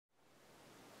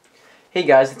Hey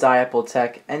guys, it's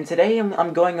iAppleTech, and today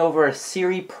I'm going over a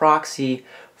Siri proxy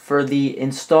for the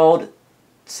installed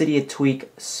Cydia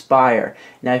Tweak Spire.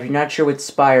 Now, if you're not sure what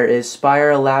Spire is, Spire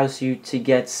allows you to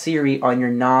get Siri on your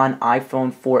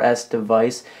non-iPhone 4S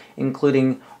device,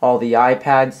 including all the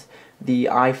iPads, the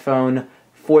iPhone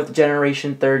 4th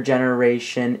generation, 3rd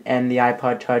generation, and the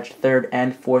iPod Touch 3rd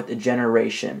and 4th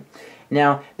generation.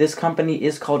 Now, this company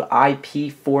is called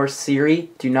iP4Siri.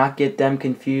 Do not get them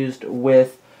confused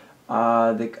with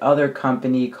the other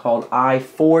company called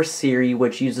i4Siri,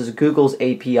 which uses Google's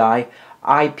API.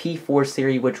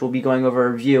 iP4Siri, which we'll be going over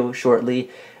a review shortly,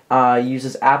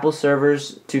 uses Apple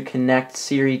servers to connect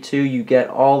Siri to. You get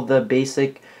all the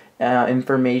basic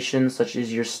information, such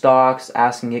as your stocks,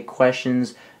 asking it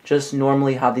questions, just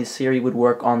normally how the Siri would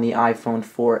work on the iPhone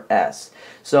 4S.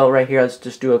 So right here, let's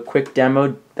just do a quick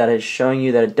demo that is showing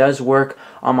you that it does work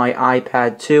on my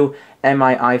iPad 2 and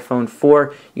my iPhone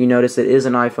 4. You notice it is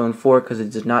an iPhone 4 because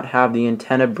it does not have the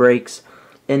antenna breaks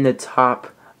in the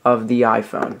top of the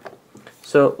iPhone.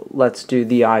 So let's do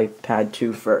the iPad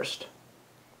 2 first.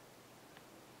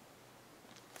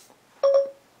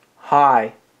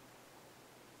 Hi.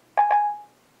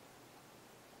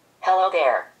 Hello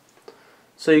there.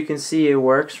 So you can see it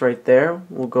works right there.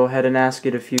 We'll go ahead and ask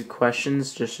it a few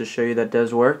questions just to show you that it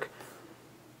does work.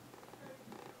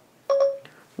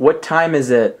 What time is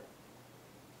it?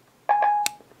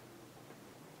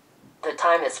 The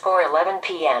time is 4:11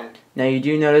 p.m. Now you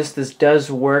do notice this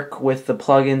does work with the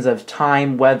plugins of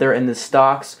time, weather, and the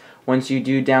stocks. Once you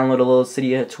do download a little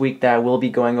Cydia tweak that we'll be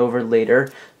going over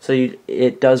later. So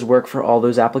it does work for all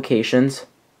those applications.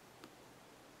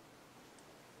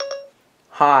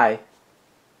 Hi.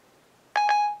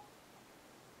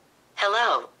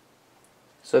 Hello.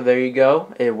 So there you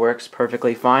go. It works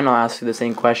perfectly fine. I'll ask you the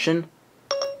same question.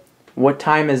 What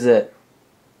time is it?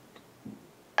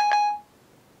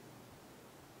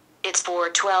 It's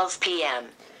 4:12 p.m.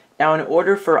 Now, in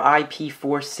order for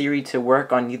iP4Siri to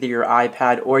work on either your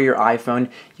iPad or your iPhone,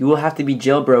 you will have to be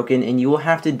jailbroken and you will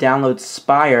have to download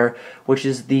Spire, which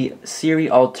is the Siri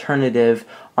alternative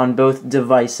on both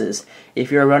devices.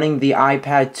 If you're running the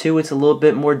iPad 2, it's a little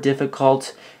bit more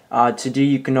difficult to do.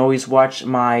 You can always watch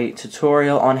my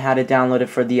tutorial on how to download it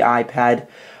for the iPad,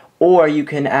 or you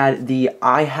can add the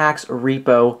iHacks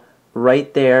repo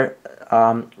right there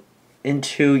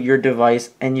into your device,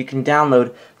 and you can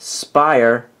download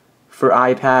Spire for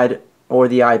iPad or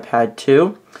the iPad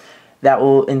 2. That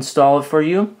will install it for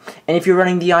you. And if you're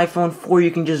running the iPhone 4,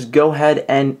 you can just go ahead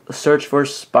and search for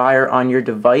Spire on your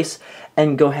device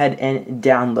and go ahead and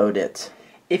download it.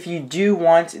 If you do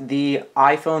want the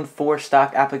iPhone 4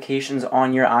 stock applications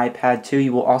on your iPad 2,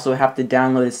 you will also have to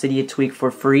download a Cydia tweak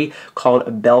for free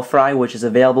called Belfry, which is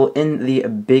available in the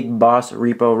Big Boss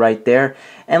repo right there.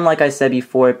 And like I said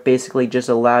before, it basically just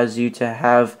allows you to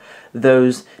have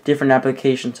those different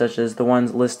applications, such as the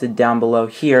ones listed down below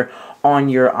here, on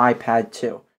your iPad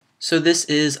 2. So this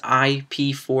is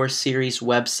iP4Siri's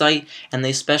website, and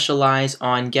they specialize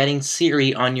on getting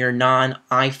Siri on your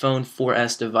non-iPhone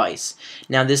 4S device.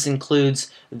 Now this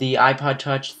includes the iPod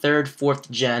Touch 3rd,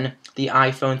 4th gen, the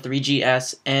iPhone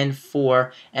 3GS and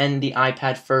 4, and the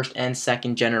iPad 1st and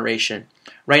 2nd generation.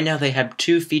 Right now they have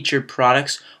two featured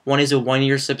products. One is a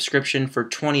 1-year subscription for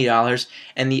 $20,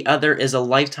 and the other is a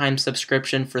lifetime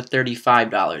subscription for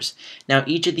 $35. Now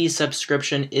each of these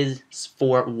subscriptions is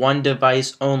for one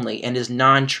device only and is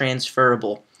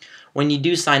non-transferable. When you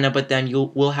do sign up with them,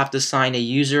 you will have to sign a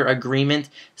user agreement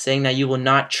saying that you will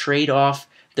not trade off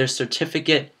their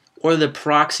certificate or the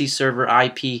proxy server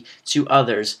IP to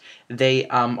others. They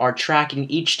are tracking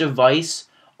each device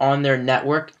on their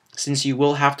network, since you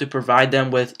will have to provide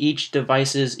them with each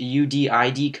device's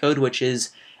UDID code, which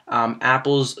is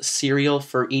Apple's serial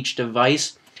for each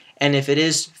device. And if it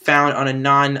is found on a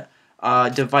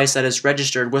non-device that is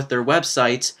registered with their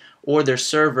website or their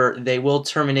server, they will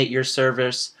terminate your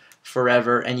service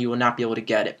forever and you will not be able to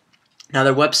get it. Now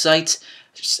their website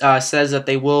says that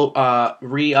they will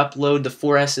re-upload the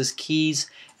 4S's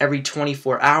keys every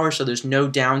 24 hours, so there's no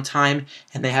downtime,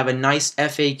 and they have a nice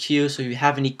FAQ, so if you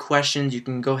have any questions you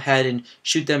can go ahead and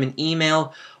shoot them an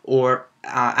email or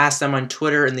ask them on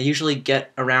Twitter, and they usually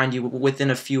get around you within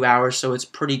a few hours, so it's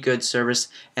pretty good service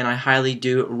and I highly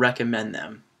do recommend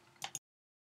them.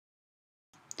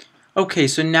 Okay,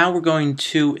 so now we're going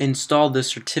to install the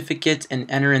certificate and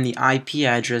enter in the IP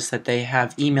address that they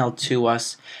have emailed to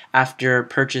us after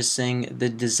purchasing the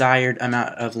desired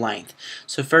amount of length.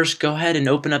 So first, go ahead and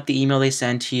open up the email they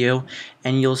send to you,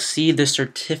 and you'll see the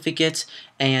certificate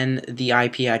and the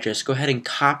IP address. Go ahead and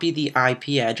copy the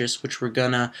IP address, which we're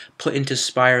gonna put into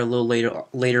Spire a little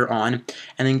later on,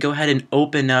 and then go ahead and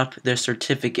open up the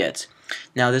certificate.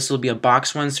 Now this will be a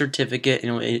box 1 certificate,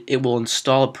 and it will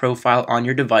install a profile on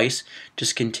your device.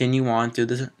 Just continue on through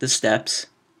the steps.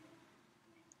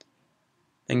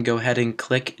 Then go ahead and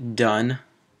click Done.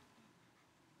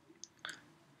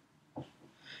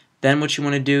 Then what you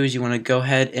want to do is you want to go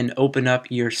ahead and open up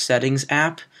your Settings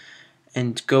app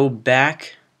and go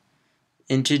back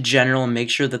into General and make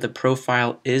sure that the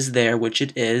profile is there, which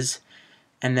it is,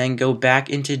 and then go back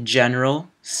into General,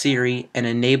 Siri, and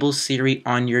enable Siri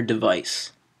on your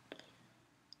device.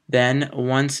 Then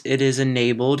once it is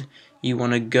enabled, you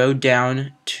want to go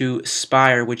down to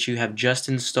Spire, which you have just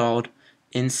installed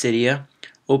in Cydia.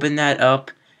 Open that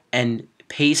up and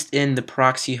paste in the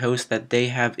proxy host that they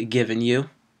have given you.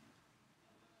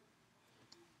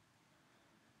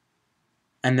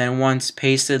 And then once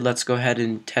pasted, let's go ahead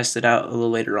and test it out a little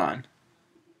later on.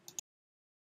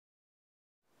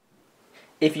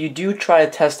 If you do try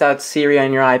to test out Siri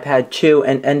on your iPad 2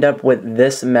 and end up with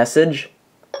this message,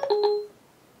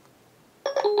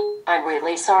 I'm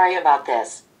really sorry about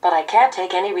this, but I can't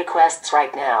take any requests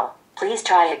right now. Please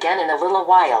try again in a little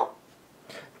while.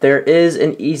 there is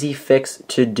an easy fix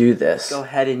to do this. Go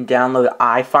ahead and download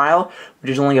iFile,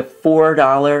 which is only a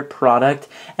 $4 product,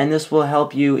 and this will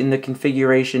help you in the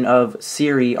configuration of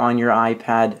Siri on your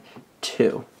iPad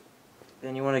 2.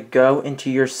 Then you want to go into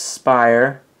your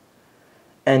Spire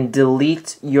and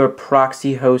delete your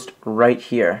proxy host right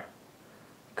here.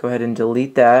 Go ahead and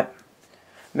delete that.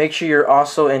 Make sure you're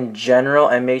also in General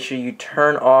and make sure you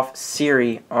turn off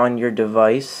Siri on your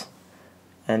device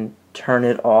and turn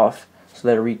it off so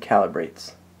that it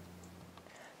recalibrates.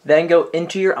 Then go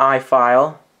into your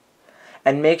iFile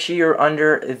and make sure you're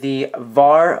under the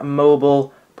VAR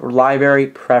Mobile Library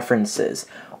Preferences.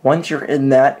 Once you're in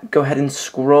that, go ahead and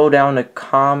scroll down to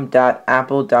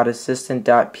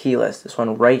com.apple.assistant.plist, this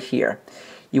one right here.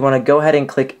 You want to go ahead and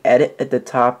click Edit at the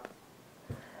top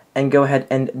and go ahead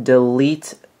and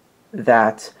delete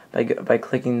that by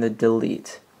clicking the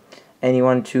delete. And you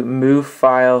want to move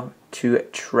file to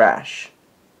trash.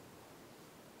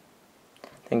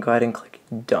 Then go ahead and click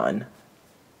done.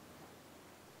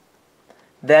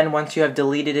 Then once you have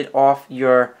deleted it off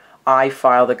your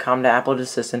iFile, the com.apple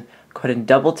assistant, go ahead and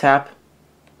double tap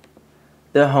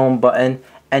the home button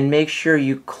and make sure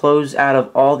you close out of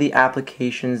all the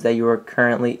applications that you are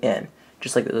currently in.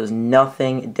 Just like there's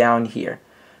nothing down here.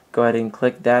 Go ahead and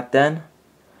click that then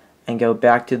and go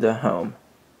back to the home.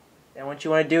 And what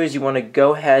you want to do is you want to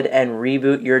go ahead and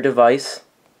reboot your device.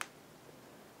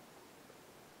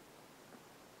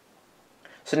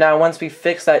 So now once we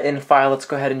fix that in file, let's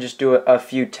go ahead and just do a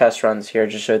few test runs here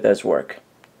just so it does work.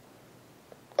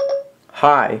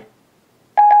 Hi.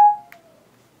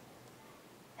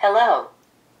 Hello.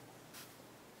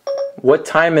 What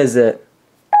time is it?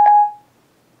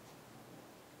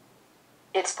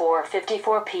 It's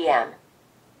 4:54 p.m.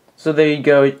 So there you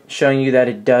go, showing you that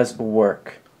it does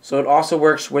work. So it also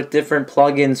works with different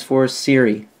plugins for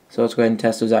Siri. So let's go ahead and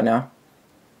test those out now.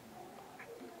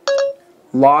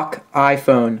 Lock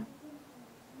iPhone.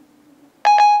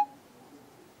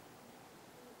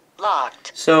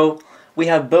 Locked. So we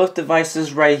have both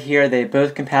devices right here. They're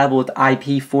both compatible with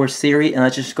iP4Siri, and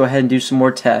let's just go ahead and do some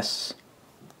more tests.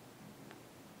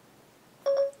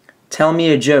 Tell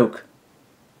me a joke.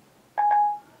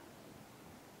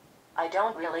 I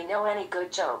don't really know any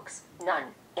good jokes.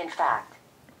 None, in fact.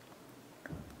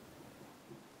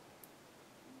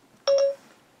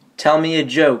 Tell me a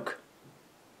joke.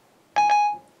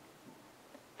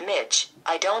 Mitch,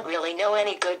 I don't really know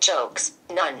any good jokes.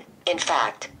 None, in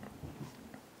fact.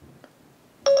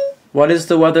 What is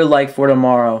the weather like for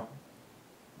tomorrow?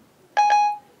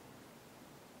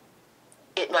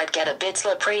 It might get a bit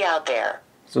slippery out there.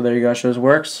 So there you go, shows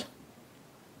works.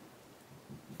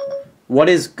 What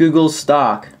is Google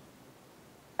stock?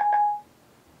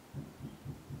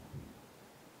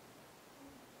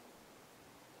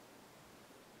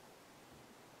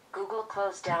 Google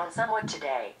closed down somewhat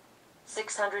today.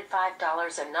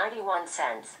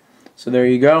 $605.91. So there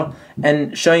you go.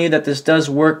 And showing you that this does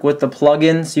work with the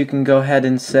plugins, you can go ahead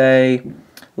and say,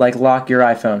 like, lock your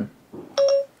iPhone.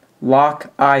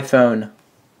 Lock iPhone.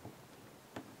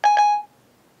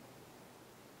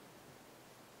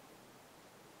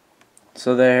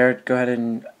 So there, go ahead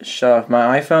and shut off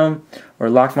my iPhone or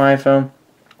lock my iPhone.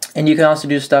 And you can also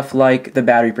do stuff like the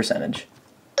battery percentage.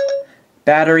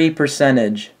 Battery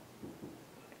percentage.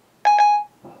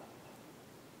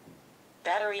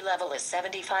 Battery level is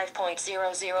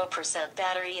 75.00%.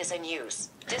 Battery is in use.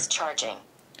 Discharging.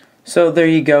 So there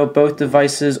you go. Both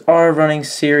devices are running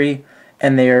Siri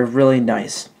and they are really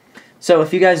nice. So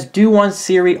if you guys do want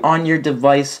Siri on your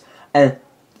device,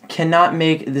 cannot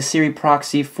make the Siri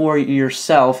proxy for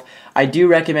yourself, I do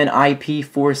recommend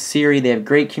iP4Siri. They have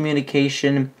great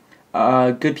communication,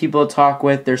 good people to talk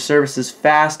with. Their service is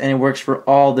fast, and it works for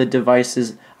all the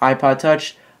devices: iPod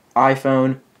Touch,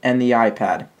 iPhone, and the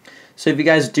iPad. So if you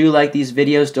guys do like these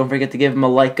videos, don't forget to give them a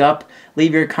like up.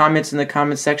 Leave your comments in the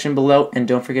comment section below, and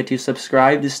don't forget to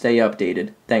subscribe to stay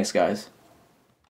updated. Thanks, guys.